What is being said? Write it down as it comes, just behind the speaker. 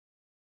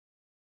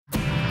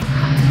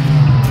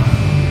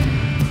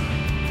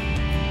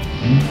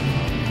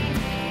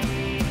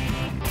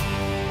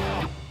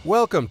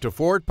Welcome to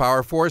Ford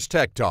Power Force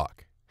Tech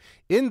Talk.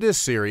 In this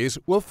series,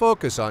 we'll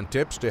focus on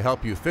tips to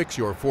help you fix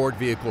your Ford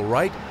vehicle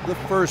right the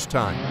first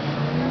time.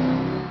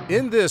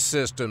 In this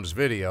systems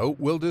video,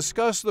 we'll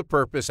discuss the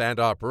purpose and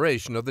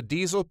operation of the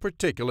Diesel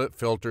Particulate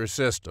Filter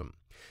system,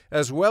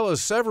 as well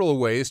as several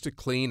ways to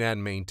clean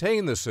and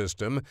maintain the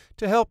system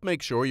to help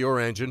make sure your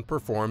engine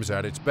performs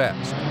at its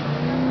best.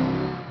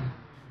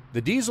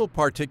 The Diesel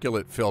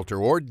Particulate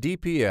Filter, or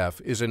DPF,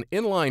 is an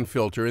inline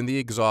filter in the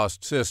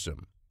exhaust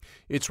system.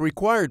 It's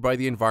required by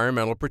the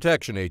Environmental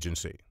Protection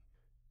Agency.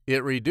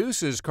 It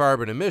reduces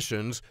carbon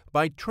emissions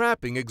by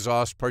trapping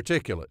exhaust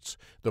particulates,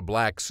 the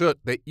black soot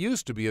that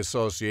used to be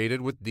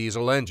associated with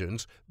diesel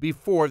engines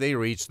before they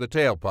reach the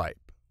tailpipe.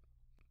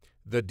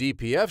 The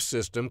DPF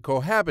system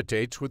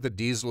cohabitates with the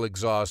diesel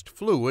exhaust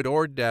fluid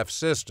or DEF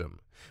system,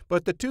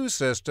 but the two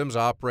systems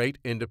operate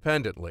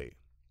independently.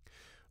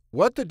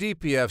 What the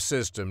DPF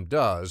system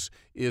does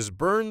is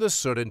burn the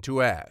soot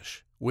into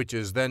ash, which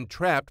is then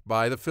trapped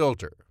by the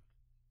filter.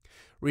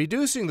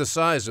 Reducing the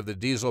size of the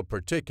diesel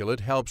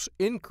particulate helps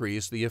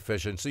increase the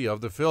efficiency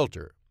of the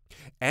filter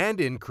and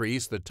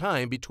increase the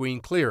time between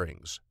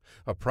clearings,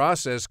 a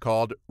process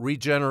called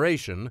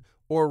regeneration,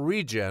 or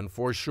regen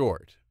for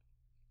short.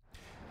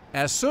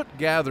 As soot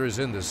gathers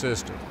in the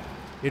system,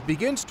 it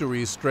begins to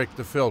restrict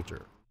the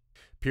filter.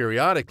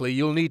 Periodically,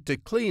 you'll need to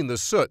clean the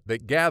soot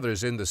that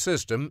gathers in the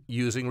system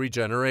using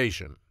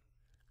regeneration.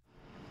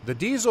 The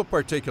diesel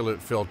particulate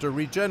filter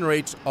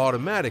regenerates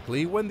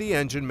automatically when the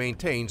engine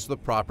maintains the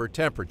proper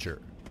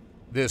temperature.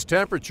 This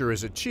temperature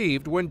is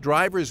achieved when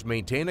drivers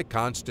maintain a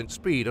constant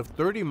speed of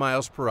 30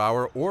 miles per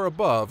hour or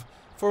above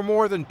for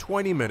more than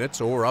 20 minutes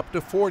or up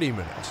to 40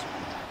 minutes.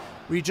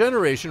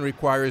 Regeneration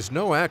requires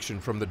no action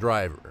from the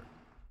driver.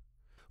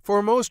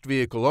 For most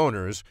vehicle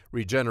owners,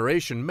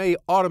 regeneration may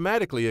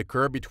automatically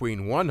occur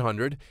between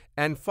 100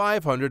 and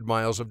 500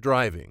 miles of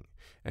driving,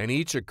 and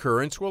each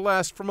occurrence will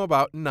last from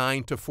about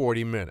 9 to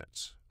 40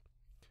 minutes.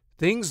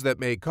 Things that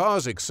may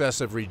cause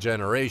excessive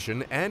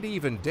regeneration and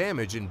even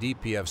damage in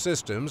DPF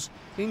systems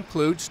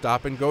include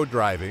stop-and-go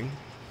driving,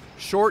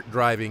 short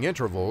driving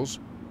intervals,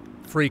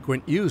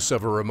 frequent use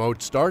of a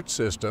remote start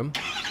system,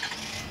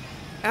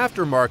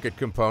 aftermarket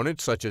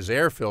components such as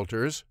air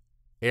filters,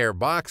 air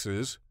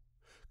boxes,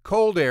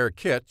 cold air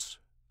kits,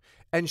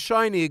 and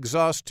shiny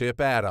exhaust tip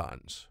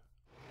add-ons.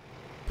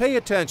 Pay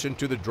attention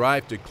to the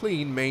Drive to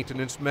Clean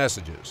maintenance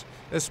messages,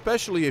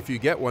 especially if you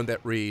get one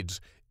that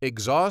reads,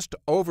 "Exhaust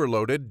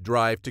overloaded,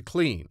 drive to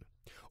clean,"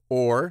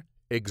 or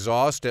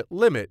 "Exhaust at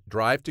limit,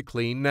 drive to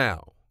clean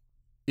now."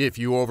 If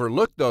you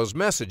overlook those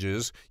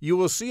messages, you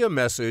will see a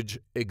message,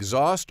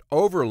 "Exhaust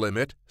over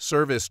limit,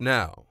 service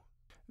now."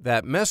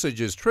 That message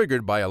is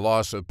triggered by a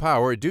loss of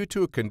power due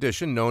to a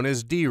condition known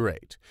as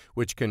derate,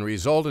 which can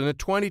result in a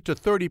 20 to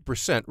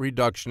 30%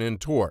 reduction in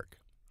torque.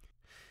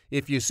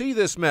 If you see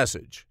this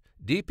message,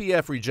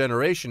 DPF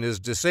regeneration is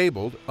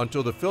disabled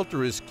until the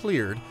filter is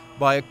cleared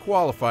by a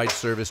qualified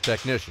service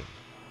technician.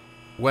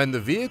 When the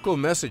vehicle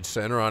message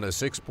center on a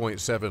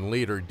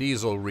 6.7-liter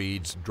diesel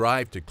reads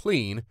 "Drive to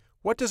Clean,"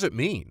 what does it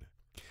mean?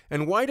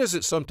 And why does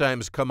it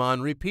sometimes come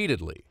on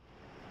repeatedly?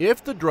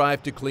 If the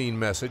Drive to Clean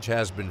message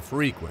has been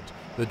frequent,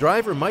 the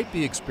driver might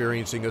be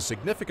experiencing a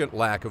significant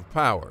lack of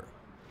power.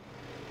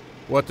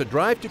 What the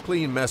Drive to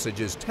Clean message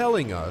is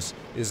telling us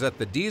is that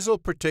the diesel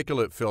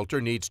particulate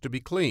filter needs to be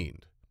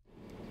cleaned.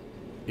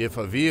 If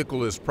a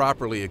vehicle is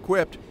properly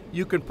equipped,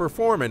 you can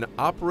perform an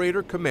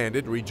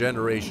operator-commanded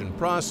regeneration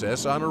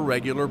process on a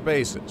regular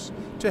basis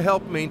to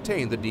help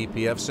maintain the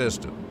DPF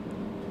system.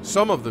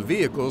 Some of the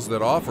vehicles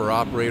that offer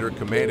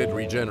operator-commanded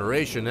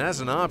regeneration as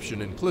an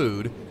option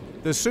include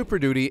the Super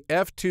Duty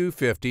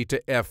F250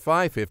 to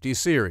F550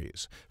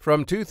 series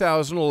from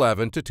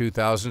 2011 to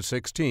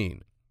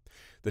 2016,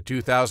 the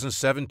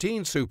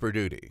 2017 Super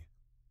Duty,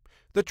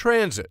 the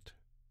Transit,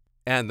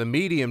 and the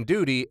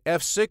medium-duty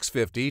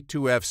F650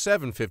 to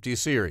F750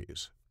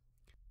 series.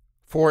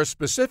 For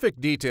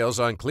specific details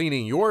on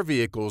cleaning your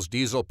vehicle's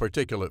diesel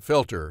particulate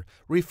filter,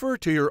 refer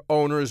to your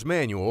owner's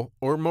manual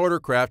or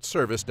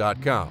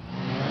motorcraftservice.com.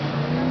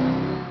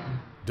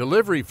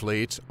 Delivery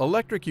fleets,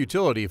 electric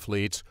utility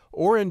fleets,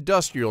 or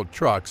industrial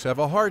trucks have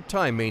a hard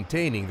time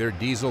maintaining their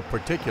diesel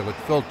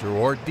particulate filter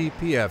or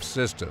DPF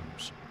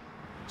systems.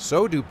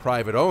 So do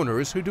private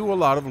owners who do a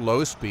lot of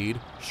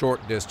low-speed,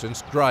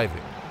 short-distance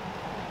driving.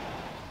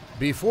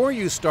 Before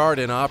you start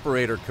an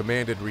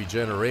operator-commanded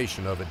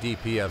regeneration of a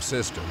DPF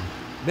system,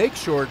 make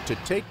sure to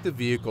take the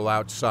vehicle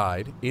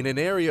outside in an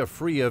area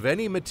free of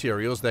any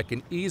materials that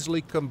can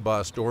easily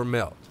combust or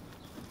melt.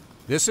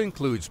 This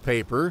includes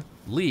paper,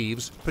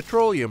 leaves,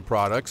 petroleum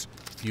products,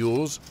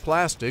 fuels,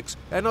 plastics,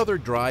 and other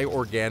dry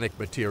organic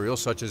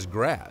materials such as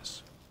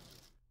grass.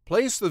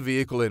 Place the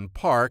vehicle in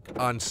park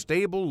on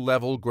stable,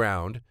 level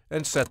ground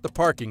and set the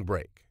parking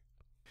brake.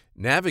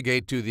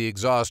 Navigate to the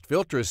exhaust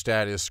filter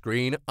status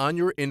screen on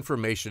your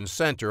information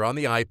center on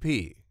the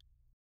IP.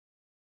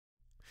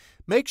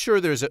 Make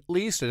sure there's at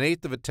least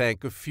 1/8 of a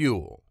tank of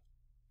fuel.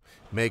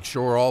 Make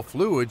sure all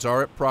fluids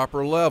are at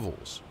proper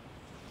levels.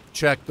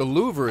 Check the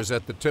louvers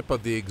at the tip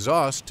of the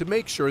exhaust to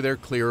make sure they're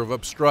clear of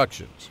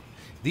obstructions.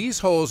 These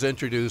holes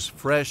introduce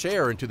fresh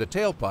air into the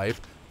tailpipe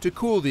to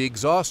cool the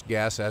exhaust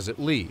gas as it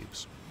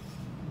leaves.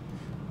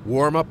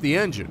 Warm up the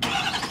engine.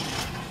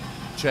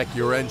 Check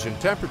your engine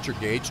temperature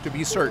gauge to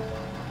be certain.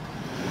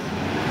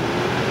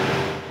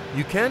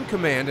 You can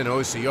command an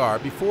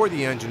OCR before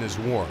the engine is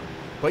warm,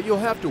 but you'll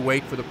have to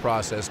wait for the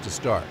process to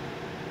start.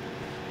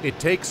 It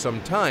takes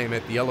some time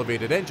at the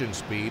elevated engine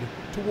speed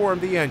to warm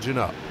the engine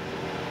up.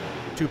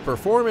 To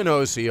perform an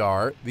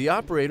OCR, the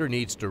operator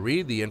needs to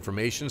read the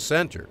information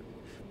center.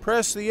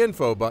 Press the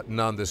info button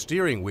on the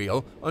steering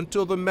wheel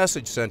until the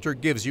message center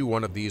gives you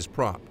one of these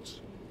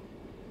prompts.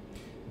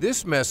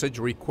 This message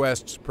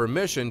requests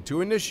permission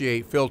to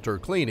initiate filter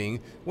cleaning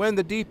when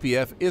the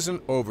DPF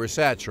isn't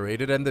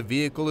oversaturated and the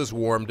vehicle is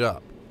warmed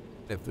up.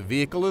 If the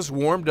vehicle is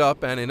warmed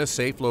up and in a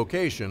safe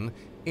location,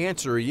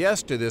 answer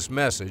yes to this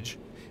message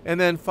and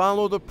then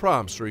follow the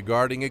prompts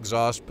regarding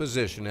exhaust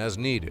position as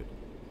needed.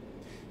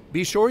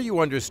 Be sure you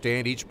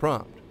understand each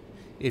prompt.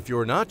 If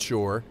you're not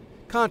sure,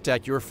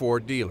 contact your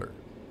Ford dealer.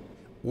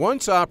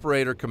 Once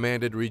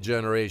operator-commanded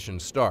regeneration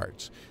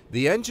starts,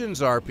 the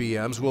engine's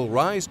RPMs will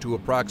rise to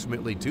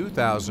approximately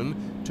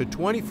 2,000 to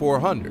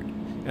 2,400,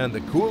 and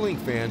the cooling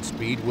fan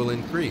speed will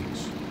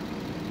increase.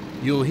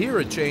 You'll hear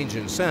a change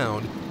in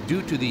sound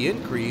due to the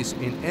increase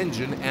in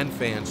engine and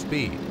fan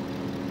speed.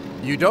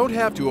 You don't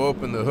have to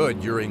open the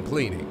hood during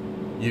cleaning.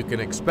 You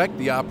can expect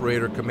the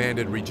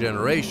operator-commanded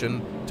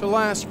regeneration to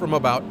last from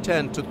about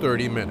 10 to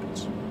 30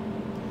 minutes.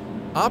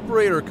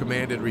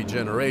 Operator-commanded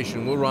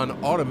regeneration will run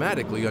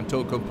automatically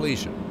until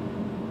completion.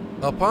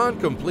 Upon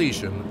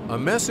completion, a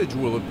message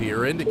will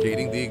appear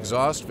indicating the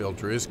exhaust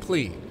filter is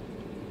cleaned.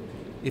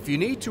 If you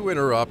need to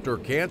interrupt or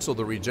cancel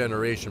the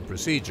regeneration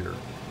procedure,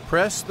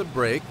 press the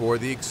brake or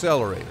the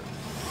accelerator,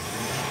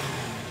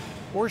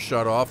 or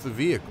shut off the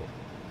vehicle.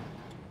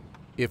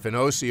 If an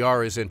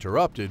OCR is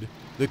interrupted,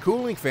 the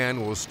cooling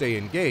fan will stay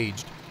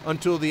engaged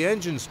until the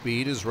engine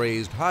speed is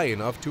raised high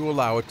enough to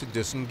allow it to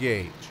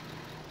disengage.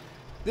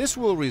 This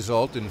will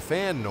result in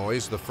fan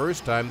noise the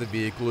first time the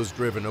vehicle is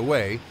driven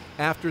away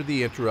after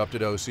the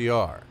interrupted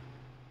OCR.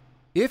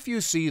 If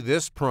you see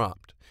this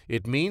prompt,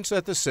 it means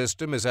that the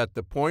system is at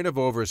the point of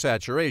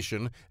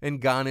oversaturation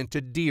and gone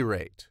into D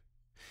rate.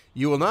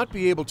 You will not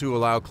be able to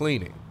allow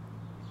cleaning.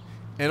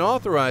 An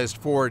authorized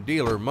Ford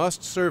dealer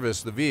must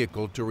service the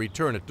vehicle to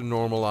return it to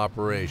normal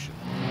operation.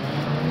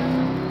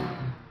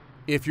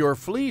 If your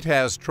fleet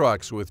has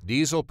trucks with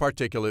diesel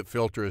particulate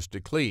filters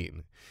to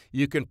clean,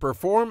 you can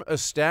perform a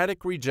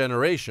static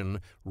regeneration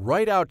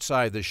right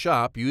outside the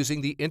shop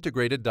using the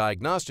Integrated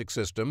Diagnostic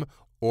System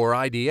or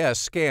IDS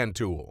scan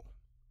tool.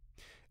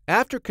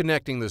 After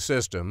connecting the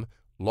system,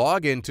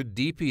 log into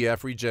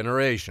DPF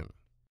Regeneration.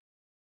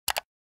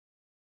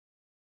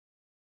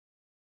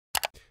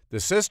 The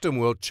system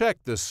will check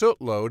the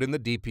soot load in the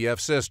DPF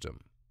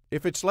system.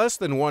 If it's less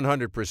than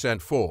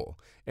 100% full,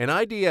 an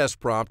IDS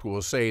prompt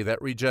will say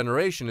that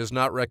regeneration is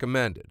not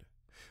recommended,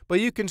 but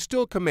you can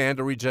still command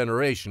a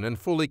regeneration and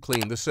fully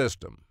clean the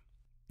system.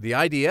 The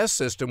IDS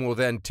system will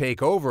then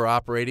take over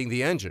operating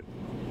the engine.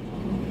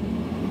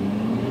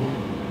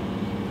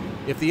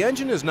 If the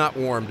engine is not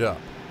warmed up,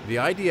 the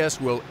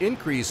IDS will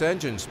increase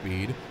engine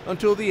speed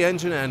until the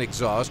engine and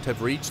exhaust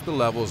have reached the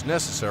levels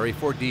necessary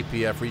for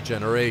DPF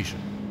regeneration.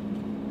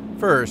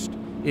 First,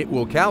 it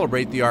will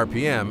calibrate the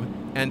RPM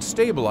and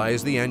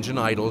stabilize the engine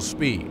idle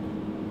speed.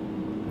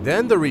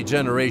 Then the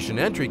regeneration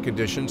entry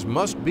conditions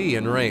must be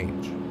in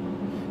range.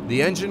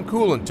 The engine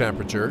coolant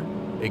temperature,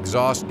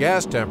 exhaust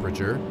gas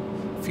temperature,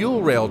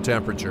 fuel rail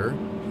temperature,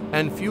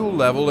 and fuel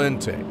level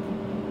intake.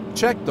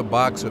 Check the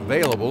box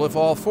available if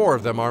all four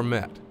of them are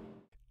met.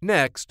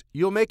 Next,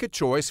 you'll make a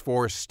choice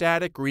for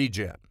static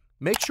regen.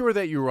 Make sure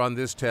that you run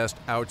this test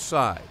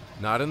outside,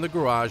 not in the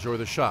garage or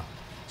the shop,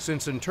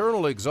 since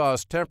internal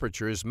exhaust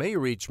temperatures may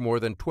reach more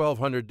than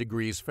 1,200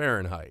 degrees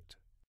Fahrenheit.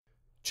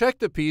 Check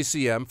the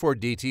PCM for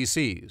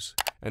DTCs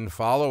and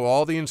follow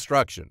all the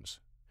instructions.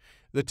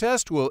 The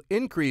test will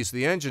increase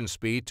the engine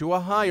speed to a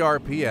high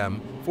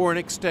RPM for an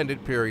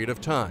extended period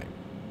of time.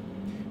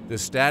 The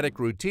static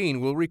routine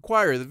will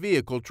require the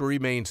vehicle to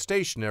remain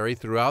stationary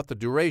throughout the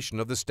duration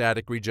of the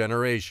static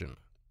regeneration.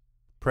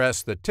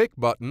 Press the tick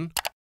button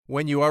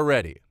when you are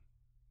ready.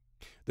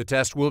 The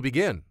test will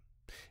begin.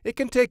 It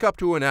can take up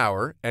to an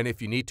hour, and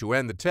if you need to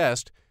end the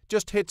test,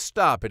 just hit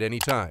stop at any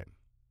time.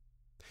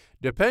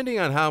 Depending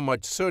on how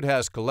much soot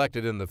has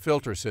collected in the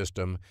filter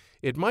system,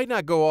 it might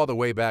not go all the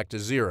way back to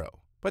zero,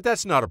 but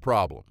that's not a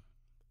problem.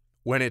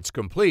 When it's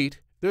complete,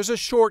 there's a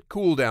short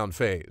cool-down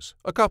phase,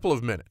 a couple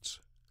of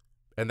minutes.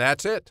 And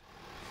that's it.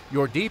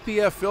 Your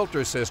DPF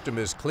filter system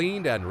is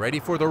cleaned and ready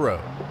for the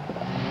road.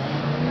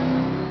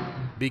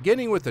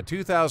 Beginning with the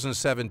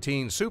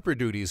 2017 Super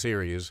Duty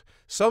series,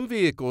 some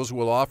vehicles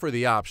will offer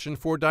the option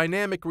for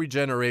dynamic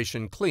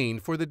regeneration clean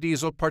for the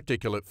Diesel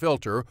Particulate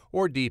Filter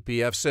or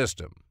DPF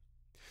system.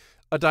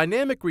 A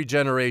dynamic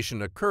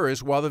regeneration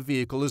occurs while the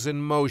vehicle is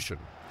in motion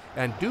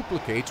and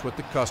duplicates what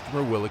the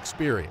customer will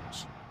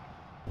experience.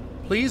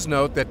 Please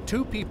note that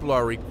 2 people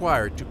are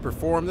required to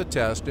perform the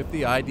test if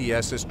the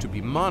IDS is to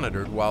be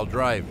monitored while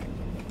driving.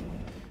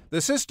 The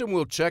system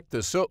will check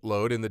the soot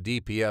load in the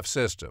DPF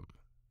system.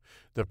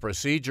 The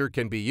procedure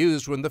can be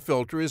used when the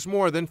filter is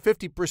more than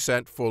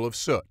 50% full of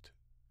soot.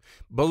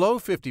 Below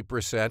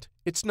 50%,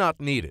 it's not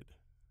needed.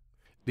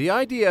 The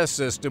IDS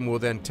system will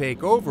then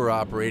take over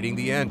operating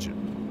the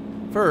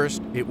engine.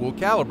 First, it will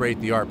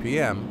calibrate the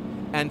RPM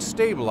and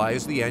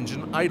stabilize the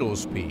engine idle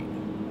speed.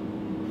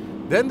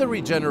 Then the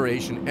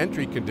regeneration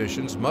entry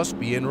conditions must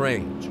be in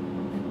range: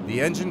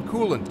 the engine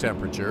coolant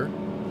temperature,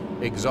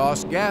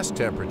 exhaust gas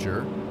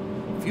temperature,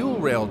 fuel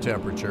rail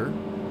temperature,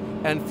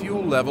 and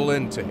fuel level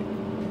intake.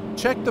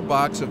 Check the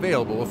box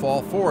available if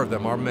all 4 of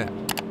them are met.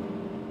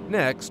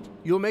 Next,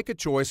 you'll make a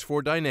choice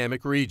for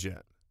dynamic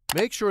regen.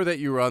 Make sure that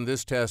you run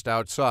this test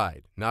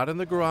outside, not in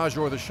the garage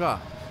or the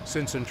shop,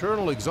 since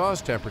internal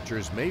exhaust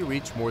temperatures may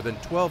reach more than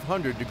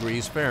 1200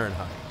 degrees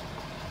Fahrenheit.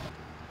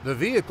 The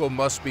vehicle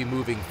must be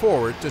moving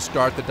forward to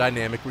start the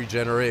dynamic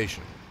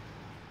regeneration.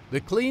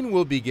 The clean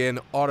will begin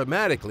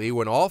automatically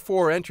when all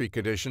 4 entry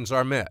conditions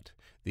are met: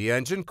 the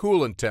engine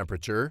coolant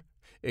temperature,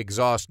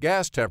 exhaust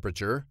gas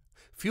temperature,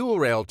 fuel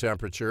rail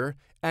temperature,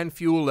 and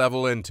fuel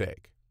level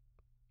intake.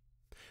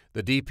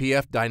 The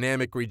DPF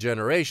dynamic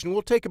regeneration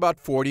will take about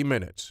 40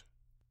 minutes.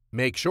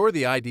 Make sure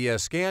the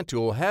IDS scan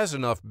tool has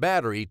enough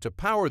battery to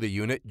power the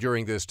unit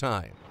during this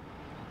time.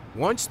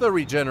 Once the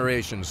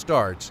regeneration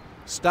starts,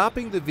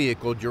 stopping the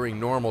vehicle during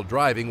normal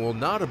driving will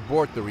not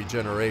abort the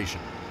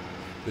regeneration.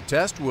 The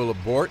test will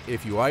abort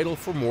if you idle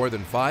for more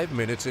than 5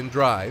 minutes in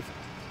drive,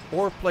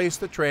 or place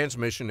the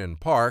transmission in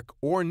park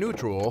or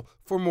neutral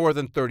for more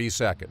than 30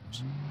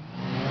 seconds.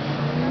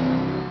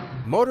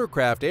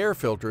 Motorcraft air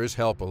filters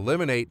help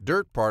eliminate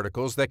dirt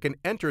particles that can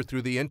enter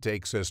through the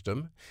intake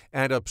system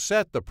and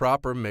upset the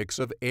proper mix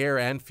of air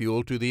and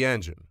fuel to the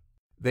engine.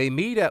 They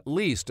meet at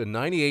least a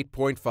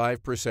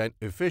 98.5%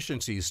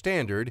 efficiency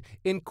standard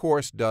in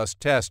coarse dust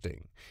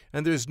testing,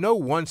 and there's no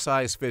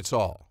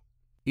one-size-fits-all.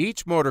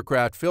 Each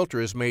Motorcraft filter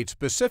is made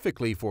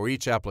specifically for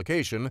each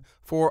application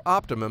for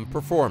optimum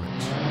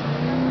performance.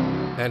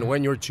 And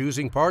when you're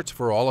choosing parts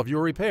for all of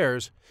your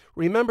repairs,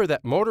 remember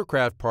that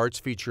Motorcraft parts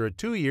feature a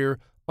 2-year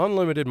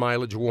unlimited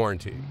mileage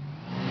warranty.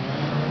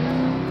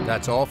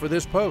 That's all for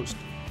this post.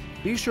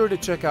 Be sure to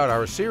check out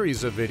our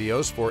series of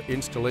videos for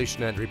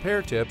installation and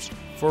repair tips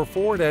for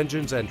Ford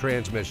engines and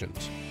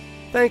transmissions.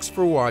 Thanks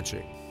for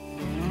watching.